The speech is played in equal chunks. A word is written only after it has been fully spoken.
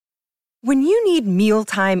When you need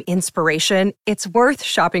mealtime inspiration, it's worth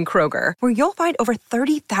shopping Kroger, where you'll find over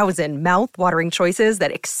 30,000 mouth-watering choices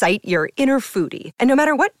that excite your inner foodie. And no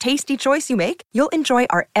matter what tasty choice you make, you'll enjoy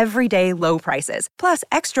our everyday low prices, plus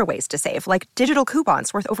extra ways to save, like digital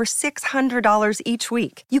coupons worth over $600 each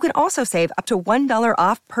week. You can also save up to $1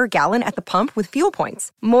 off per gallon at the pump with fuel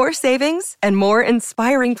points. More savings and more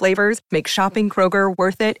inspiring flavors make shopping Kroger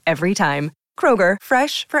worth it every time. Kroger,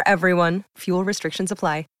 fresh for everyone. Fuel restrictions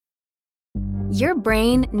apply. Your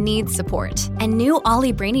brain needs support, and new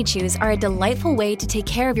Ollie Brainy Chews are a delightful way to take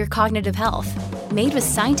care of your cognitive health. Made with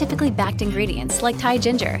scientifically backed ingredients like Thai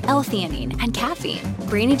ginger, L-theanine, and caffeine,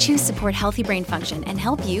 Brainy Chews support healthy brain function and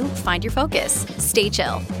help you find your focus, stay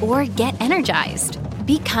chill, or get energized.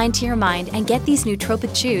 Be kind to your mind and get these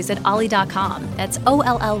nootropic chews at ollie.com. That's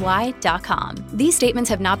OLLY.com. These statements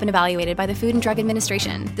have not been evaluated by the Food and Drug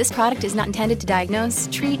Administration. This product is not intended to diagnose,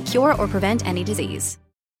 treat, cure, or prevent any disease.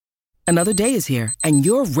 Another day is here, and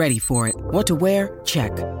you're ready for it. What to wear?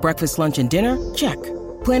 Check. Breakfast, lunch, and dinner? Check.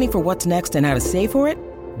 Planning for what's next and how to save for it?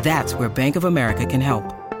 That's where Bank of America can help.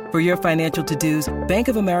 For your financial to-dos, Bank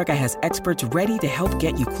of America has experts ready to help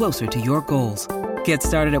get you closer to your goals. Get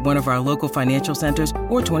started at one of our local financial centers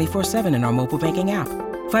or 24/7 in our mobile banking app.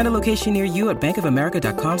 Find a location near you at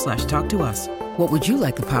bankofamerica.com/talktous. What would you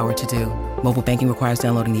like the power to do? Mobile banking requires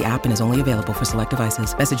downloading the app and is only available for select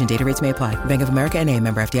devices. Message and data rates may apply. Bank of America N.A.,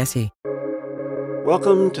 member FDIC.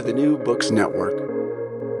 Welcome to the New Books Network.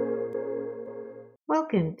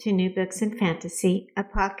 Welcome to New Books in Fantasy, a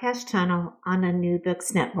podcast channel on the New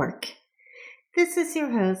Books Network. This is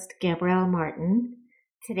your host, Gabrielle Martin.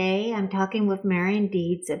 Today I'm talking with Marion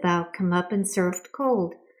Deeds about Come Up and Served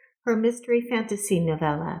Cold, her mystery fantasy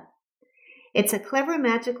novella. It's a clever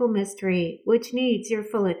magical mystery which needs your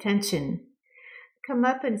full attention. Come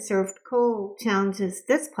Up and Served Cold challenges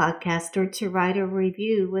this podcaster to write a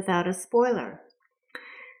review without a spoiler.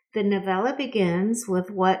 The novella begins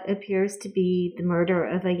with what appears to be the murder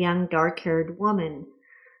of a young dark-haired woman,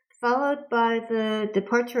 followed by the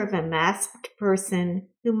departure of a masked person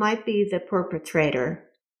who might be the perpetrator,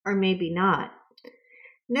 or maybe not.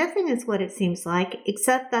 Nothing is what it seems like,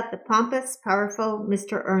 except that the pompous, powerful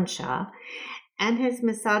Mr. Earnshaw and his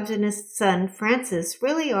misogynist son Francis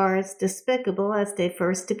really are as despicable as they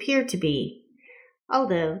first appear to be,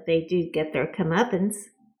 although they do get their comeuppance.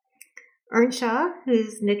 Earnshaw,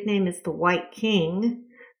 whose nickname is the White King,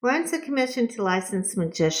 runs a commission to license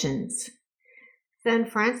magicians. Then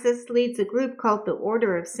Francis leads a group called the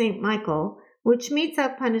Order of St. Michael, which metes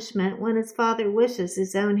out punishment when his father wishes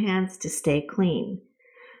his own hands to stay clean.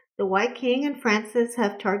 The White King and Francis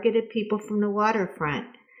have targeted people from the waterfront,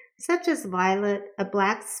 such as Violet, a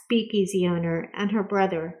black speakeasy owner, and her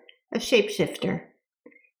brother, a shapeshifter,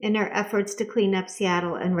 in their efforts to clean up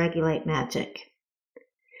Seattle and regulate magic.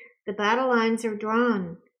 The battle lines are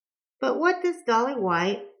drawn, but what does Dolly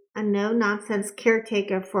White, a no-nonsense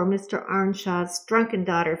caretaker for Mr. Earnshaw's drunken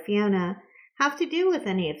daughter Fiona, have to do with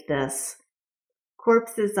any of this?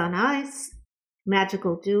 Corpses on ice,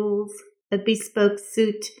 magical jewels, a bespoke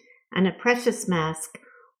suit, and a precious mask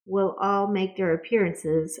will all make their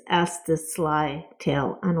appearances as the sly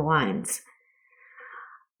tale unwinds.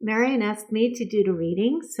 Marion asked me to do the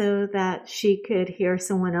reading so that she could hear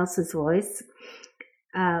someone else's voice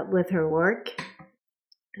with her work.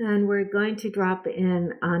 And we're going to drop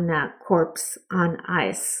in on that Corpse on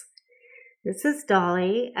Ice. This is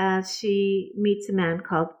Dolly as she meets a man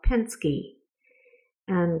called Pensky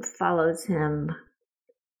and follows him.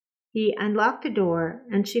 He unlocked a door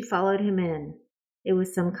and she followed him in. It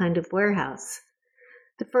was some kind of warehouse.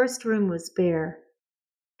 The first room was bare.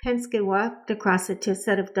 Pensky walked across it to a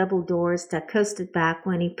set of double doors that coasted back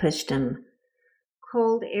when he pushed them.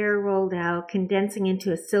 Cold air rolled out, condensing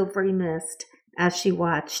into a silvery mist as she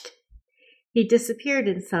watched. He disappeared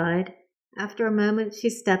inside. After a moment, she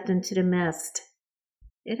stepped into the mist.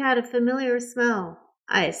 It had a familiar smell.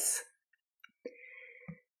 Ice.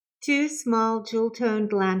 Two small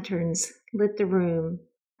jewel-toned lanterns lit the room.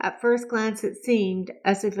 At first glance, it seemed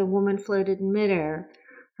as if a woman floated in midair,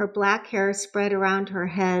 her black hair spread around her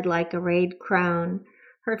head like a rayed crown,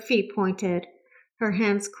 her feet pointed, her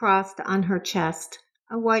hands crossed on her chest.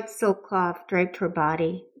 A white silk cloth draped her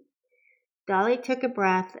body. Dolly took a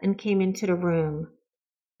breath and came into the room.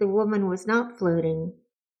 The woman was not floating.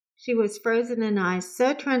 She was frozen in ice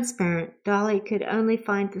so transparent Dolly could only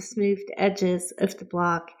find the smoothed edges of the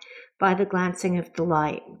block by the glancing of the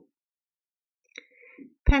light.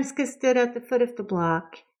 Pensky stood at the foot of the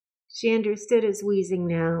block. She understood his wheezing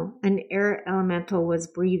now. An air elemental was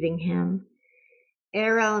breathing him.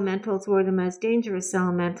 Air elementals were the most dangerous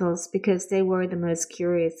elementals because they were the most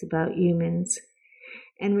curious about humans.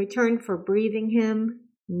 In return for breathing him,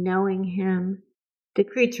 knowing him, the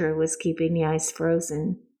creature was keeping the ice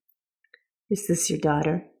frozen. "Is this your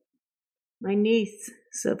daughter?" "My niece,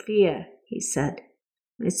 Sophia," he said.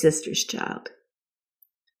 "My sister's child.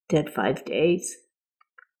 Dead 5 days."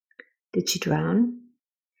 "Did she drown?"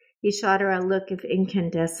 He shot her a look of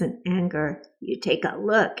incandescent anger. "You take a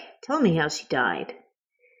look. Tell me how she died."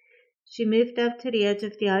 She moved up to the edge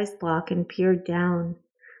of the ice block and peered down.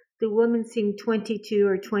 The woman seemed 22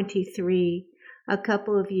 or 23, a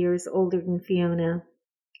couple of years older than Fiona.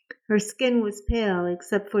 Her skin was pale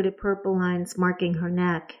except for the purple lines marking her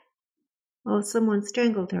neck. "Oh, someone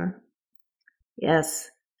strangled her."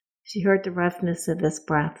 "Yes." She heard the roughness of his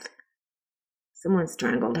breath. "Someone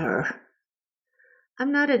strangled her."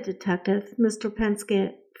 "I'm not a detective, Mr.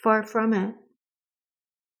 Penske. Far from it."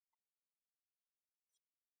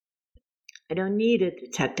 "I don't need a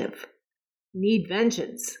detective. Need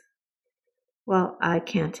vengeance." "Well, I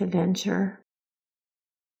can't avenge her."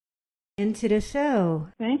 Into the show.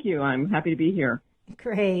 Thank you. I'm happy to be here.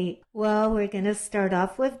 Great. Well, we're going to start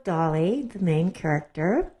off with Dolly, the main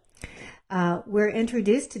character. We're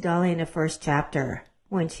introduced to Dolly in the first chapter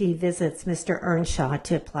when she visits Mr. Earnshaw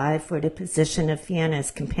to apply for the position of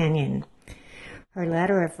Fiona's companion. Her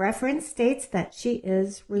letter of reference states that she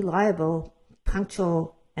is reliable,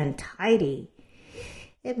 punctual, and tidy.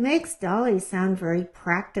 It makes Dolly sound very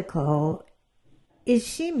practical. Is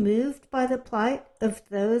she moved by the plight of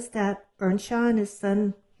those that Earnshaw and his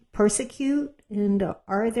son persecute? And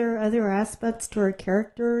are there other aspects to her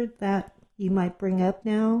character that you might bring up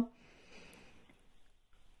now?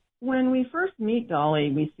 When we first meet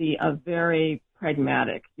Dolly, we see a very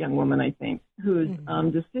pragmatic young woman, I think, whose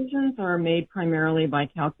decisions are made primarily by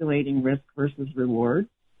calculating risk versus reward.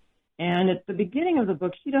 And at the beginning of the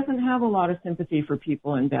book, she doesn't have a lot of sympathy for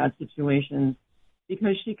people in bad situations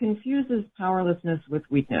because she confuses powerlessness with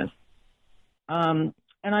weakness.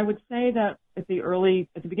 And I would say that at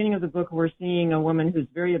the beginning of the book, we're seeing a woman who's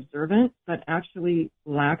very observant, but actually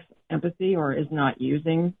lacks empathy or is not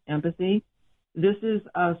using empathy. This is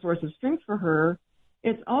a source of strength for her.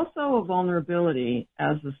 It's also a vulnerability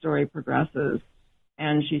as the story progresses,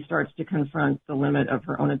 and she starts to confront the limit of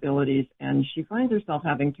her own abilities, and she finds herself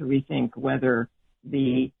having to rethink whether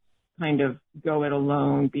the kind of go it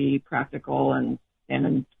alone, be practical, and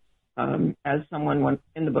as someone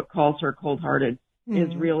in the book calls her cold-hearted,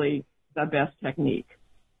 is really the best technique.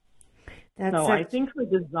 I think her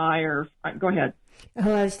desire... Go ahead.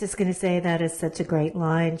 Oh, I was just going to say that is such a great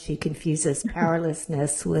line. She confuses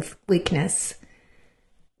powerlessness with weakness.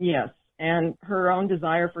 Yes, and her own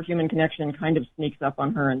desire for human connection kind of sneaks up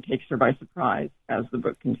on her and takes her by surprise as the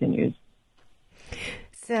book continues.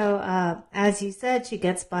 So, as you said, she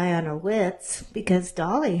gets by on her wits because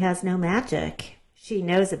Dolly has no magic. She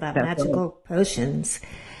knows about magical potions.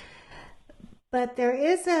 But there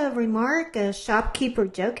is a remark a shopkeeper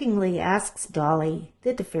jokingly asks Dolly,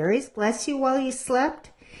 "Did the fairies bless you while you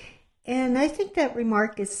slept?" And I think that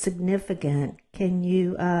remark is significant. Can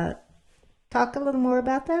you talk a little more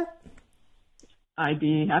about that? I'd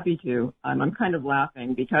be happy to. I'm kind of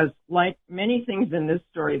laughing because, like many things in this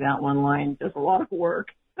story, that one line does a lot of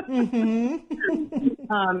work. It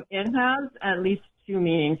has at least two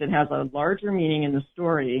meanings. It has a larger meaning in the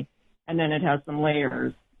story, and then it has some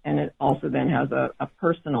layers. And it also then has a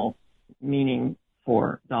personal meaning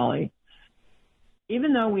for Dolly.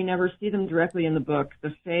 Even though we never see them directly in the book, the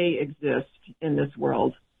Fae exist in this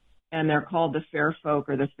world, and they're called the Fair Folk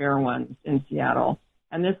or the Fair Ones in Seattle.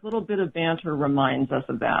 And this little bit of banter reminds us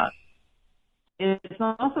of that. It's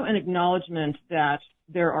also an acknowledgement that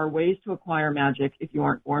there are ways to acquire magic if you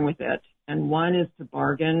aren't born with it. And one is to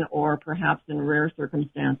bargain or perhaps in rare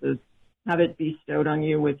circumstances have it bestowed on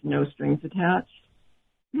you with no strings attached.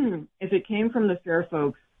 If it came from the fair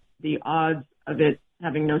folks, the odds of it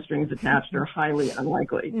having no strings attached are highly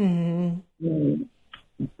unlikely.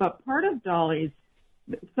 But part of Dolly's,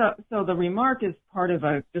 so the remark is part of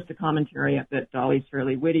just a commentary that Dolly's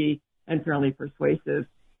fairly witty and fairly persuasive.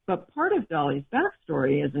 But part of Dolly's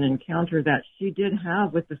backstory is an encounter that she did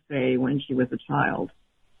have with the Fae when she was a child,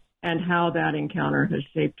 and how that encounter has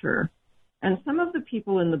shaped her. And some of the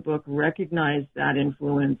people in the book recognize that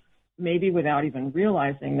influence, maybe without even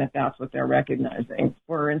realizing that that's what they're recognizing.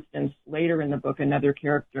 For instance, later in the book, another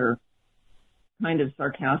character kind of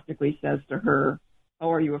sarcastically says to her, "Oh,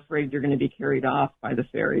 are you afraid you're going to be carried off by the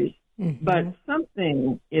fairies?" But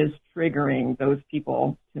something is triggering those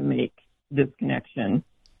people to make this connection.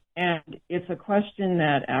 And it's a question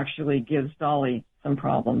that actually gives Dolly some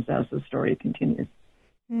problems as the story continues.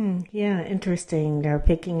 Yeah, interesting. They're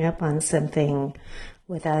picking up on something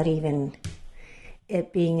without even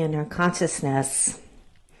it being in her consciousness.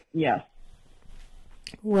 Yes.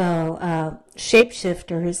 Well,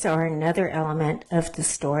 shapeshifters are another element of the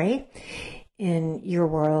story. In your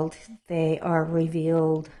world, they are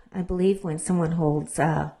revealed, I believe, when someone holds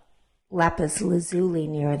lapis lazuli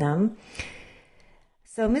near them.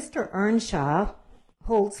 So Mr. Earnshaw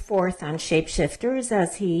holds forth on shapeshifters,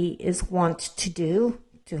 as he is wont to do,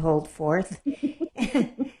 to hold forth.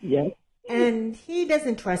 Yes. And he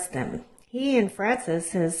doesn't trust them. He and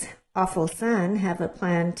Francis, his awful son, have a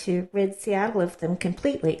plan to rid Seattle of them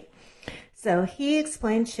completely. So he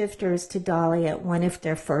explained shifters to Dolly at one of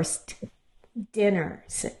their first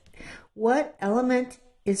dinners. What element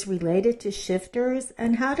is related to shifters,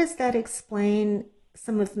 and how does that explain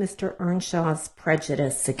some of Mr. Earnshaw's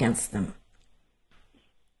prejudice against them?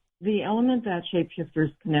 The element that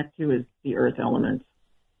shapeshifters connect to is the earth element.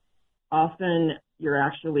 Often you're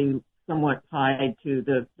actually somewhat tied to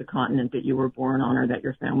the continent that you were born on or that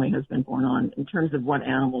your family has been born on in terms of what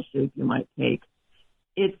animal shape you might take.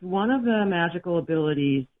 It's one of the magical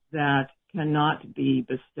abilities that cannot be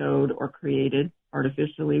bestowed or created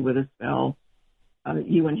artificially with a spell.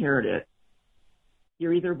 You inherit it.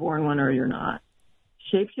 You're either born one or you're not.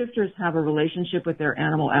 Shapeshifters have a relationship with their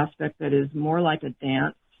animal aspect that is more like a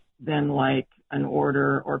dance than like an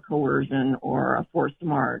order or coercion or a forced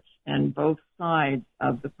march, and both sides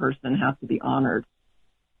of the person have to be honored.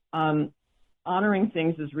 Honoring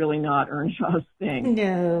things is really not Earnshaw's thing.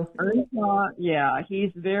 No. Earnshaw,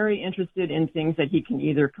 he's very interested in things that he can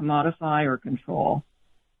either commodify or control.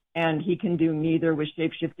 And he can do neither with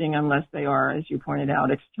shapeshifting unless they are, as you pointed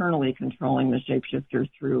out, externally controlling the shapeshifter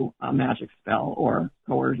through a magic spell or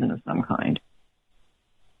coercion of some kind.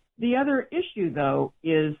 The other issue, though,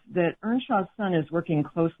 is that Earnshaw's son is working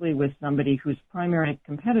closely with somebody whose primary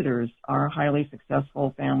competitors are a highly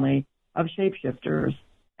successful family of shapeshifters.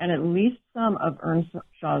 And at least some of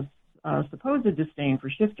Earnshaw's supposed disdain for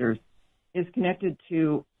shifters is connected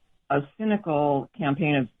to a cynical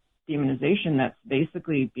campaign of demonization that's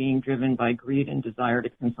basically being driven by greed and desire to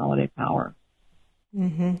consolidate power.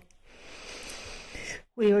 Mm-hmm.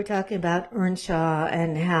 We were talking about Earnshaw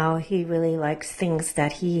and how he really likes things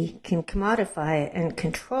that he can commodify and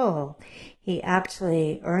control. He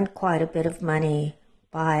actually earned quite a bit of money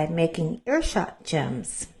by making earshot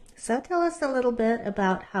gems. So tell us a little bit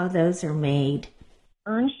about how those are made.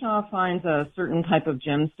 Earnshaw finds a certain type of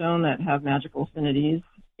gemstone that have magical affinities.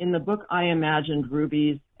 In the book, I imagined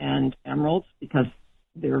rubies and emeralds because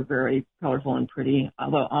they're very colorful and pretty.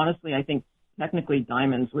 Although, honestly, I think technically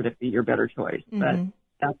diamonds would be your better choice, but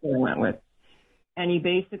that's what I went with. And he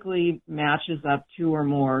basically matches up two or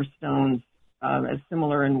more stones as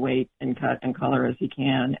similar in weight and cut and color as he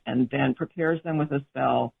can, and then prepares them with a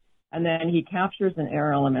spell. And then he captures an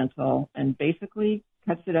air elemental and basically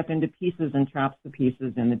cuts it up into pieces and traps the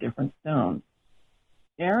pieces in the different stones.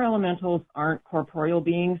 Air elementals aren't corporeal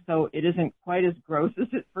beings, so it isn't quite as gross as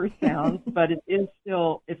it first sounds, but it is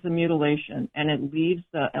still, it's a mutilation, and it leaves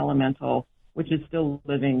the elemental, which is still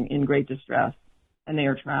living, in great distress, and they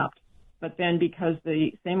are trapped. But then because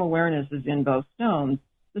the same awareness is in both stones,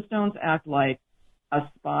 the stones act like a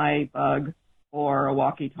spy bug or a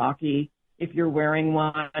walkie-talkie. If you're wearing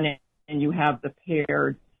one and you have the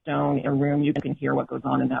paired stone in a room, you can hear what goes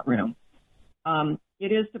on in that room.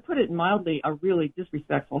 It is, to put it mildly, a really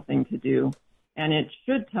disrespectful thing to do, and it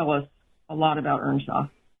should tell us a lot about Earnshaw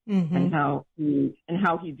and how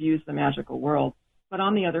he views the magical world. But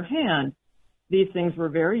on the other hand, these things were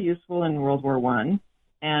very useful in World War I,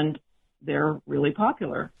 and they're really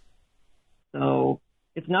popular. So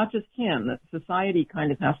it's not just him. That society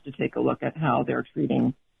kind of has to take a look at how they're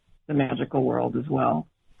treating the magical world as well.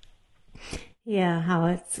 Yeah, how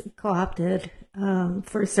it's co-opted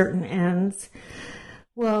for certain ends.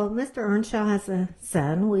 Well, Mr. Earnshaw has a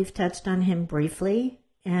son. We've touched on him briefly.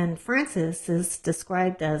 And Francis is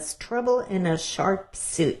described as trouble in a sharp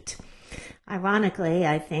suit. Ironically,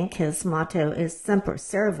 I think his motto is Semper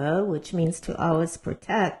Servo, which means to always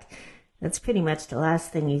protect. That's pretty much the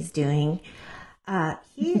last thing he's doing.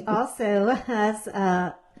 He also has,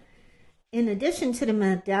 in addition to the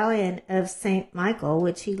medallion of St. Michael,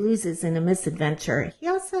 which he loses in a misadventure, he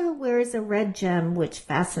also wears a red gem which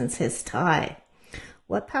fastens his tie.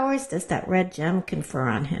 What powers does that red gem confer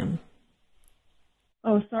on him?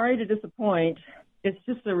 Oh, sorry to disappoint. It's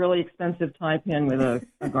just a really expensive tie pin with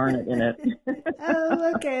a garnet in it.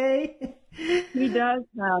 Oh, okay. He does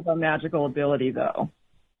have a magical ability, though,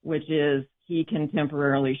 which is he can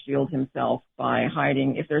temporarily shield himself by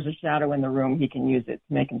hiding. If there's a shadow in the room, he can use it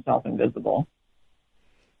to make himself invisible.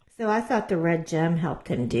 So I thought the red gem helped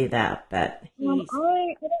him do that, but I don't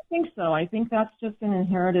think so. I think that's just an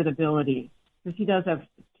inherited ability, because he does have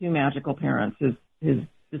two magical parents. His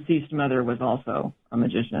deceased mother was also a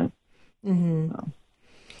magician. Mm-hmm.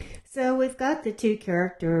 So we've got the two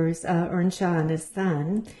characters, Earnshaw and his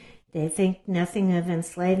son. They think nothing of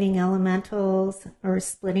enslaving elementals or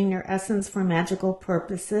splitting their essence for magical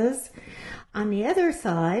purposes. On the other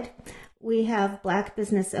side, we have Black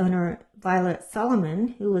business owner Violet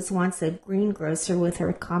Solomon, who was once a greengrocer with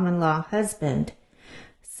her common-law husband.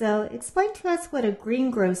 So explain to us what a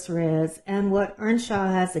greengrocer is and what Earnshaw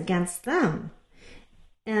has against them.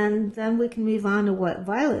 And then we can move on to what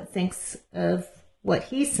Violet thinks of what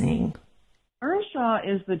he's saying. Earnshaw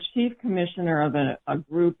is the chief commissioner of a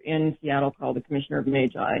group in Seattle called the Commissioner of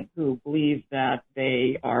Magi, who believe that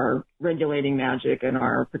they are regulating magic and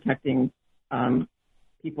are protecting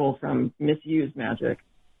people from misuse magic.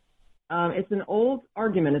 It's an old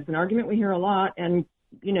argument. It's an argument we hear a lot, and,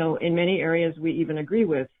 you know, in many areas we even agree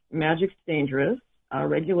with. Magic's dangerous.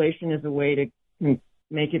 Regulation is a way to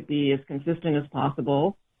make it be as consistent as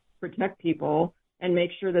possible, protect people, and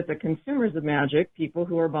make sure that the consumers of magic, people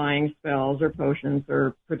who are buying spells or potions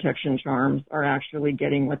or protection charms, are actually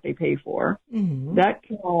getting what they pay for. Mm-hmm. That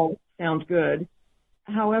can all sound good.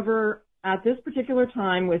 However, at this particular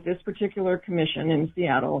time with this particular commission in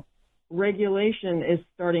Seattle, regulation is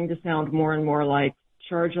starting to sound more and more like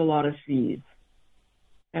charge a lot of fees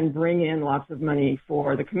and bring in lots of money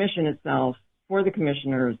for the commission itself, for the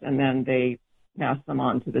commissioners, and then they pass them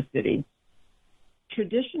on to the city.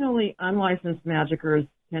 Traditionally, unlicensed magickers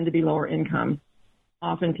tend to be lower income,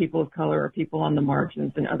 often people of color or people on the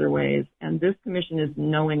margins in other ways, and this commission is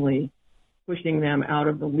knowingly pushing them out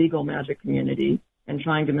of the legal magic community and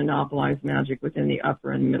trying to monopolize magic within the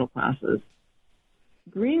upper and middle classes.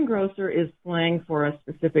 Greengrocer is slang for a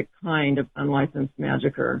specific kind of unlicensed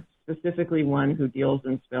magicker, specifically one who deals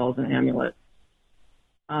in spells and amulets.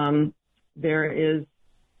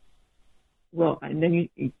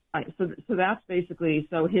 So that's basically,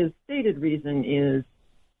 so his stated reason is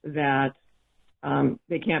that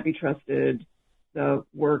they can't be trusted, the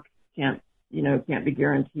work can't be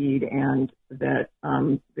guaranteed, and that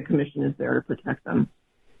the commission is there to protect them,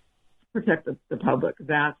 protect the public.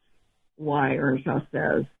 That's why Earnshaw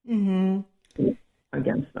says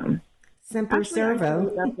against them. Semper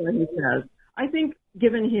Servo. That's what he says. I think,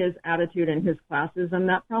 given his attitude and his classism,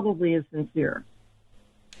 that probably is sincere.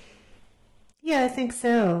 Yeah, I think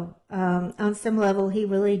so. On some level, he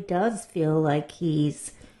really does feel like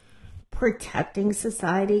he's protecting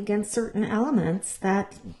society against certain elements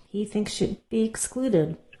that he thinks should be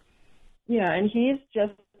excluded. Yeah, and he's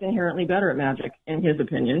just inherently better at magic, in his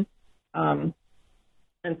opinion.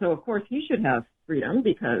 And so, of course, he should have freedom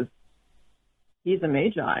because he's a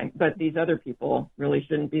magi, but these other people really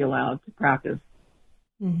shouldn't be allowed to practice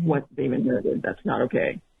what they've inherited. That's not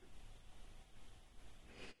okay.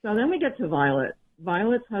 So then we get to Violet.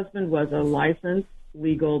 Violet's husband was a licensed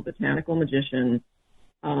legal botanical magician.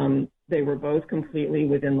 They were both completely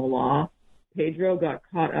within the law. Pedro got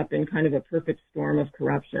caught up in kind of a perfect storm of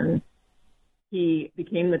corruption. He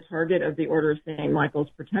became the target of the Order of St. Michael's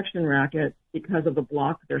protection racket because of the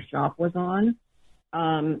block their shop was on.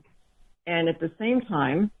 And at the same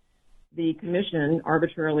time, the commission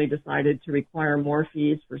arbitrarily decided to require more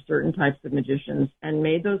fees for certain types of magicians and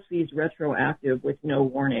made those fees retroactive with no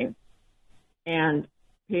warning. And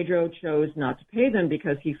Pedro chose not to pay them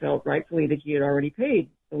because he felt rightfully that he had already paid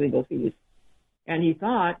the legal fees. And he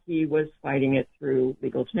thought he was fighting it through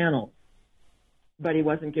legal channels. But he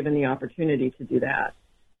wasn't given the opportunity to do that.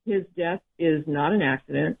 His death is not an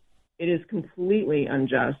accident. It is completely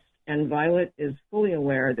unjust. And Violet is fully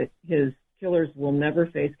aware that his killers will never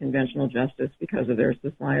face conventional justice because of their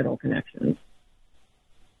societal connections.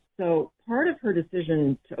 So part of her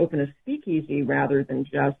decision to open a speakeasy rather than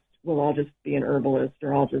just, well, I'll just be an herbalist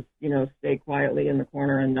or I'll just, stay quietly in the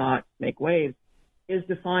corner and not make waves, is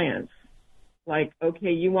defiance. Like,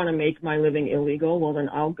 okay, you want to make my living illegal? Well, then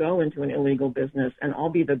I'll go into an illegal business and I'll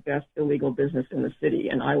be the best illegal business in the city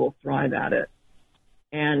and I will thrive at it.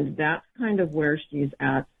 And that's kind of where she's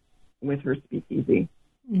at with her speakeasy.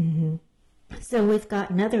 Mm-hmm. So we've got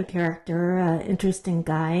another character, interesting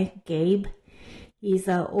guy, Gabe. He's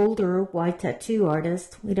an older white tattoo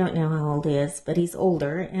artist. We don't know how old he is, but he's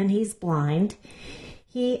older and he's blind.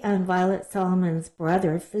 He and Violet Solomon's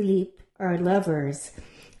brother, Philippe, are lovers.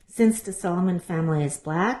 Since the Solomon family is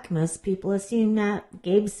black, most people assume that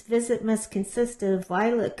Gabe's visit must consist of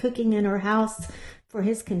Violet cooking in her house for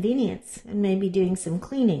his convenience and maybe doing some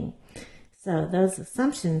cleaning. So those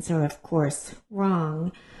assumptions are, of course,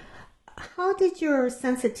 wrong. How did your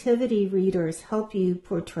sensitivity readers help you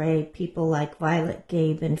portray people like Violet,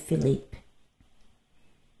 Gabe, and Philippe?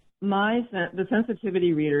 The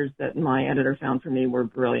sensitivity readers that my editor found for me were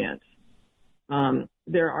brilliant.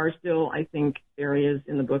 there are still, I think, areas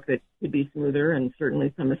in the book that could be smoother and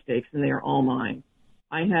certainly some mistakes, and they are all mine.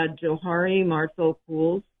 I had Johari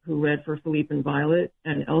Marcel-Cools, who read for Philippe and Violet,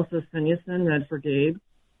 and Elsa Sunyason read for Gabe.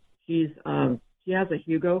 She has a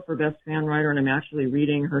Hugo for Best Fan Writer, and I'm actually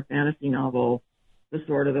reading her fantasy novel, The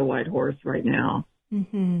Sword of the White Horse, right now.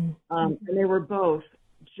 Mm-hmm. And they were both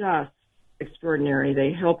just extraordinary.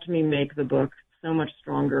 They helped me make the book so much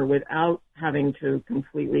stronger without having to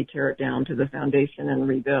completely tear it down to the foundation and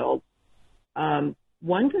rebuild. One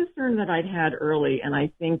concern that I'd had early, and I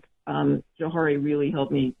think Johari really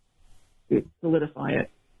helped me solidify it.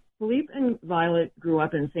 Philippe and Violet grew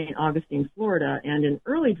up in St. Augustine, Florida, and in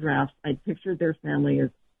early drafts, I pictured their family as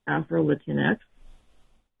Afro-Latinx.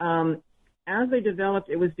 As they developed,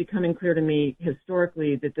 it was becoming clear to me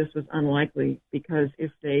historically that this was unlikely, because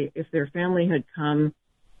if their family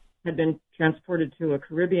had been transported to a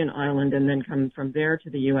Caribbean island and then come from there to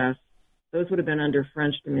the U.S., those would have been under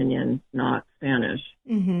French dominion, not Spanish.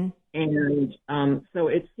 Mm-hmm. And so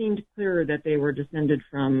it seemed clearer that they were descended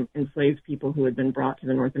from enslaved people who had been brought to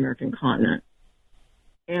the North American continent.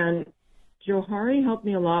 And Johari helped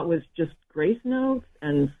me a lot with just grace notes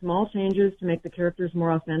and small changes to make the characters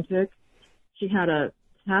more authentic. She had a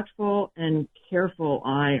tactful and careful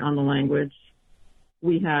eye on the language.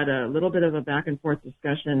 We had a little bit of a back and forth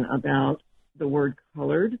discussion about the word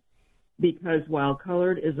colored, because while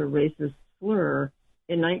colored is a racist slur,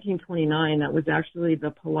 in 1929, that was actually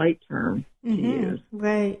the polite term to use.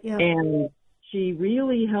 Right, yeah. And she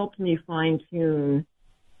really helped me fine-tune,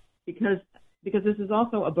 because this is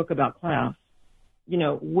also a book about class. You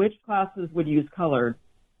know, which classes would use colored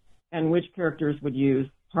and which characters would use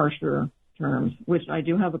harsher terms, which I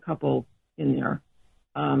do have a couple in there.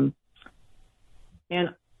 And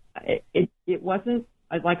it wasn't,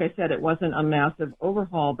 like I said, it wasn't a massive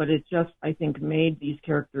overhaul, but it just, I think, made these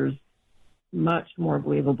characters much more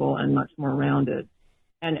believable and much more rounded.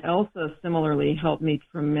 And Elsa similarly helped me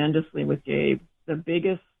tremendously with Gabe. The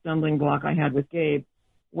biggest stumbling block I had with Gabe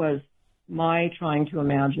was my trying to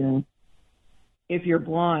imagine, if you're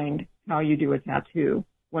blind, how you do a tattoo,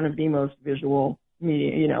 one of the most visual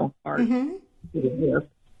media, art that exists.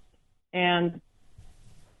 And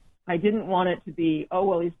I didn't want it to be, oh,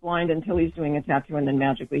 well, he's blind until he's doing a tattoo and then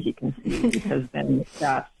magically he can see, because then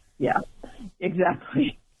that's, yeah,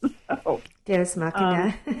 exactly. So, Deus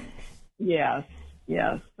Machina. Yes.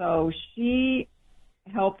 So she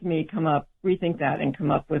helped me rethink that and come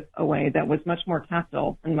up with a way that was much more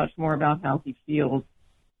tactile and much more about how he feels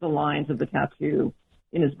the lines of the tattoo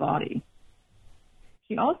in his body.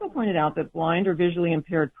 She also pointed out that blind or visually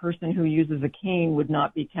impaired person who uses a cane would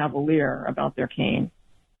not be cavalier about their cane.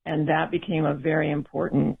 And that became a very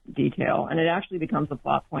important detail. And it actually becomes a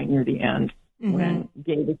plot point near the end when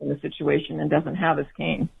Gabe is in a situation and doesn't have his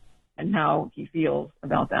cane, and how he feels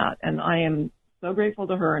about that. And I am so grateful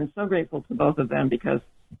to her and so grateful to both of them, because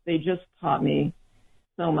they just taught me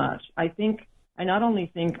so much. I not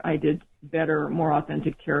only think I did better, more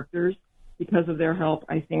authentic characters because of their help,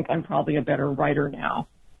 I think I'm probably a better writer now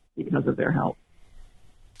because of their help.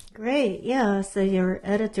 Great. Yeah. So your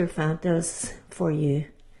editor found those for you.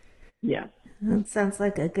 Yes. That sounds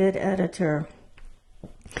like a good editor.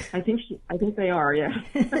 I think they are, yeah.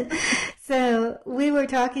 So we were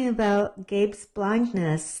talking about Gabe's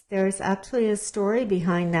blindness. There's actually a story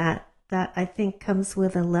behind that I think comes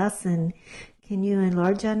with a lesson. Can you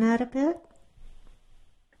enlarge on that a bit?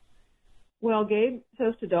 Well, Gabe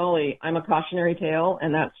says to Dolly, I'm a cautionary tale,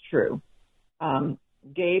 and that's true.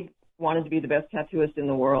 Gabe wanted to be the best tattooist in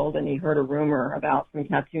the world, and he heard a rumor about some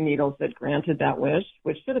tattoo needles that granted that wish,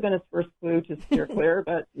 which should have been his first clue to steer clear,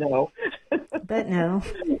 but no. But no.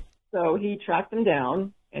 So he tracked them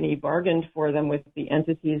down, and he bargained for them with the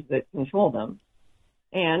entities that control them.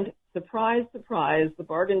 And surprise, surprise, the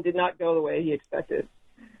bargain did not go the way he expected.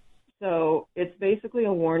 So it's basically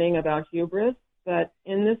a warning about hubris, but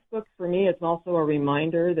in this book, for me, it's also a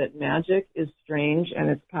reminder that magic is strange and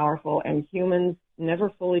it's powerful, and humans never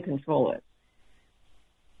fully control it.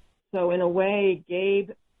 So in a way,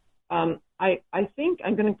 Gabe, I think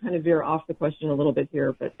I'm going to kind of veer off the question a little bit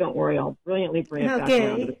here, but don't worry, I'll brilliantly bring it back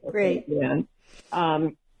around to the question. Great. Again.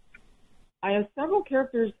 I have several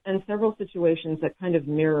characters and several situations that kind of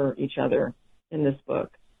mirror each other in this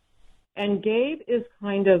book. And Gabe is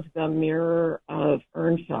kind of the mirror of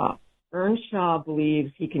Earnshaw. Earnshaw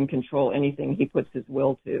believes he can control anything he puts his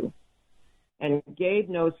will to. And Gabe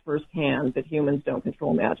knows firsthand that humans don't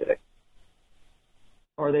control magic,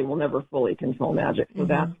 or they will never fully control magic. So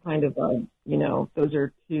that's kind of those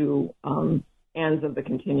are two ends of the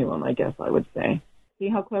continuum, I guess I would say. See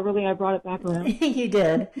how cleverly I brought it back around? You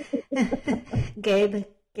did. Gabe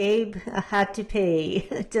Gabe had to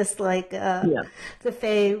pay, just like the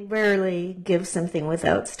Fae rarely give something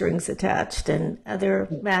without strings attached, and other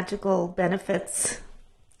magical benefits,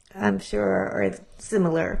 I'm sure, are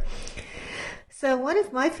similar. So one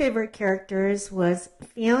of my favorite characters was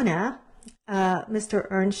Fiona, Mr.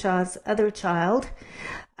 Earnshaw's other child.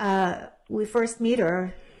 We first meet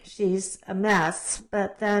her. She's a mess,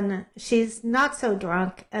 but then she's not so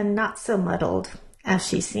drunk and not so muddled as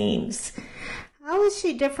she seems. How is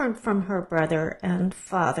she different from her brother and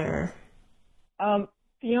father?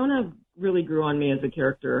 Fiona really grew on me as a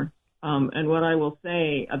character. And what I will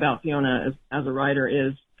say about Fiona as a writer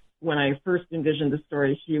is, when I first envisioned the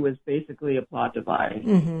story, she was basically a plot device.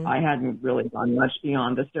 Mm-hmm. I hadn't really gone much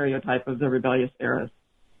beyond the stereotype of the rebellious heiress.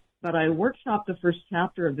 But I workshopped the first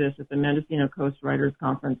chapter of this at the Mendocino Coast Writers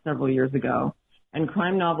Conference several years ago, and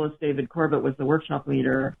crime novelist David Corbett was the workshop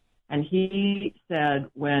leader, and he said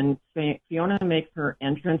when Fiona makes her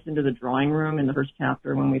entrance into the drawing room in the first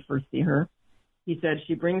chapter when we first see her, he said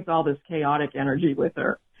she brings all this chaotic energy with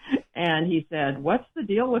her. And he said, what's the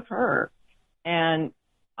deal with her? And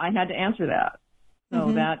I had to answer that.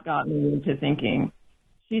 So that got me into thinking.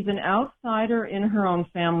 She's an outsider in her own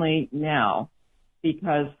family now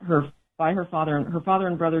because her father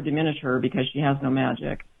and brother diminish her because she has no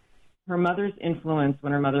magic. Her mother's influence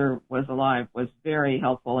when her mother was alive was very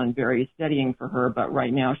helpful and very steadying for her, but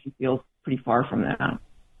right now she feels pretty far from that.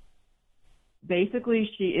 Basically,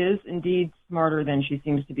 she is indeed smarter than she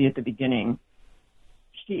seems to be at the beginning.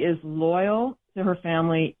 She is loyal to her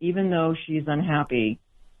family even though she's unhappy,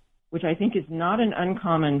 which I think is not an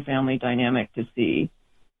uncommon family dynamic to see.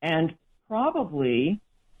 And probably,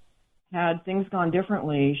 had things gone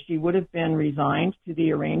differently, she would have been resigned to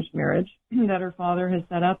the arranged marriage that her father has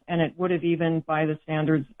set up, and it would have even, by the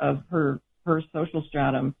standards of her social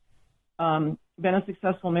stratum, been a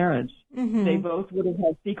successful marriage. Mm-hmm. They both would have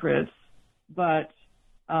had secrets, but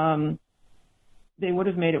they would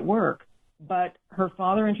have made it work. But her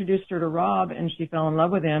father introduced her to Rob, and she fell in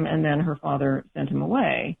love with him, and then her father sent him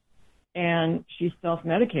away. And she's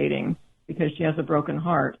self-medicating because she has a broken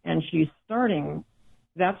heart, and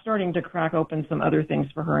that's starting to crack open some other things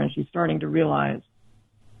for her, and she's starting to realize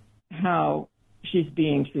how she's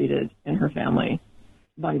being treated in her family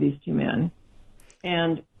by these two men.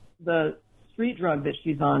 And the street drug that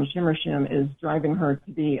she's on, Shimmershim, is driving her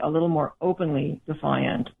to be a little more openly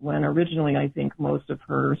defiant, when originally I think most of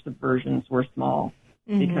her subversions were small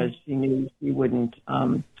because she knew she wouldn't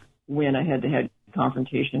win a head-to-head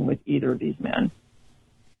confrontation with either of these men.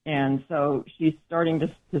 And so she's starting to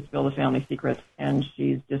spill the family secrets, and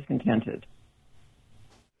she's discontented.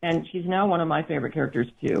 And she's now one of my favorite characters,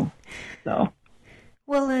 too. So,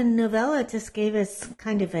 well, the novella just gave us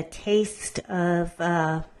kind of a taste of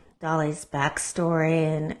Dolly's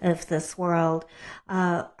backstory and of this world.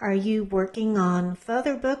 Are you working on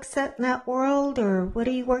further books set in that world, or what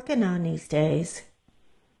are you working on these days?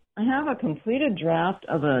 I have a completed draft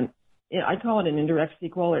of I call it an indirect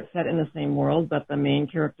sequel. It's set in the same world, but the main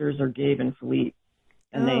characters are Gabe and Philippe,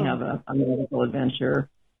 and they have a magical adventure.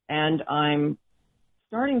 And I'm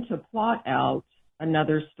starting to plot out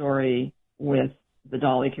another story with the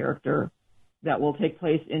Dolly character that will take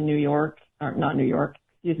place in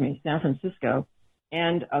San Francisco,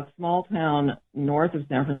 and a small town north of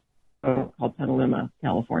San Francisco called Petaluma,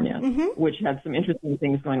 California, which had some interesting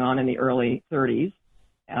things going on in the early 30s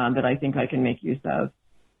that I think I can make use of.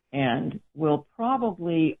 And will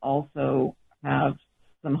probably also have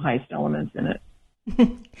some heist elements in it.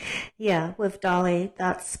 Yeah, with Dolly,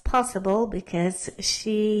 that's possible because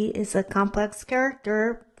she is a complex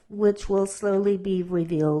character, which will slowly be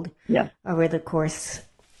revealed over the course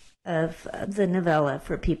of the novella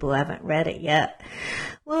for people who haven't read it yet.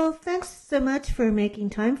 Well, thanks so much for making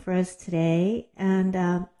time for us today. And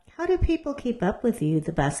how do people keep up with you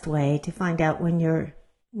the best way to find out when your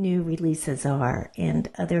new releases are and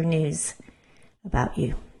other news about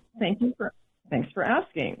you? Thanks for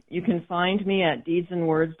asking. You can find me at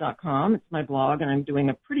deedsandwords.com. It's my blog, and I'm doing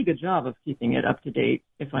a pretty good job of keeping it up to date.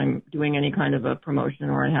 If I'm doing any kind of a promotion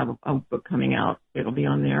or I have a book coming out, it'll be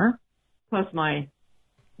on there. Plus my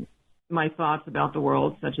thoughts about the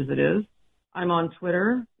world, such as it is. I'm on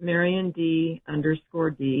Twitter, MarianD_D.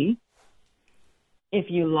 If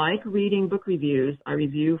you like reading book reviews, I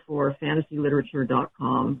review for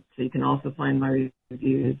fantasyliterature.com, so you can also find my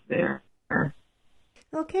reviews there.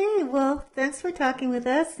 Okay, well, thanks for talking with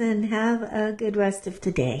us, and have a good rest of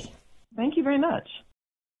today. Thank you very much.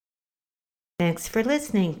 Thanks for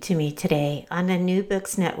listening to me today on the New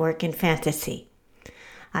Books Network in Fantasy.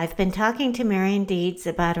 I've been talking to Marian Deeds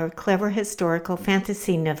about her clever historical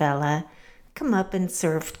fantasy novella, Come Up and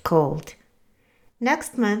Served Cold.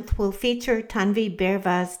 Next month, we'll feature Tanvi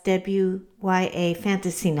Berva's debut YA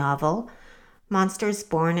fantasy novel, Monsters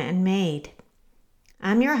Born and Made.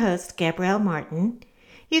 I'm your host, Gabrielle Martin.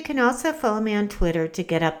 You can also follow me on Twitter to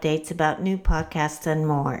get updates about new podcasts and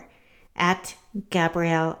more,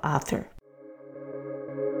 @GabrielleAuthor.